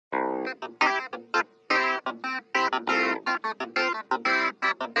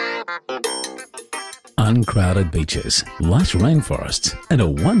Uncrowded beaches, lush rainforests and a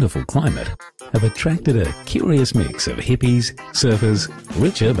wonderful climate have attracted a curious mix of hippies, surfers,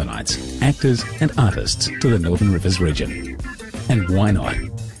 rich urbanites, actors and artists to the Northern Rivers region. And why not?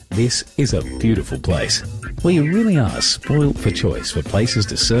 This is a beautiful place where you really are spoiled for choice for places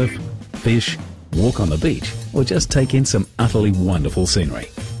to surf, fish, walk on the beach or just take in some utterly wonderful scenery.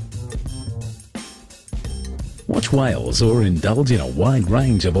 Watch whales or indulge in a wide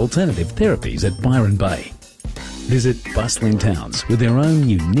range of alternative therapies at Byron Bay. Visit bustling towns with their own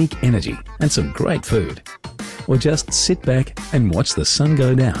unique energy and some great food. Or just sit back and watch the sun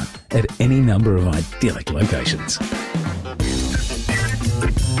go down at any number of idyllic locations.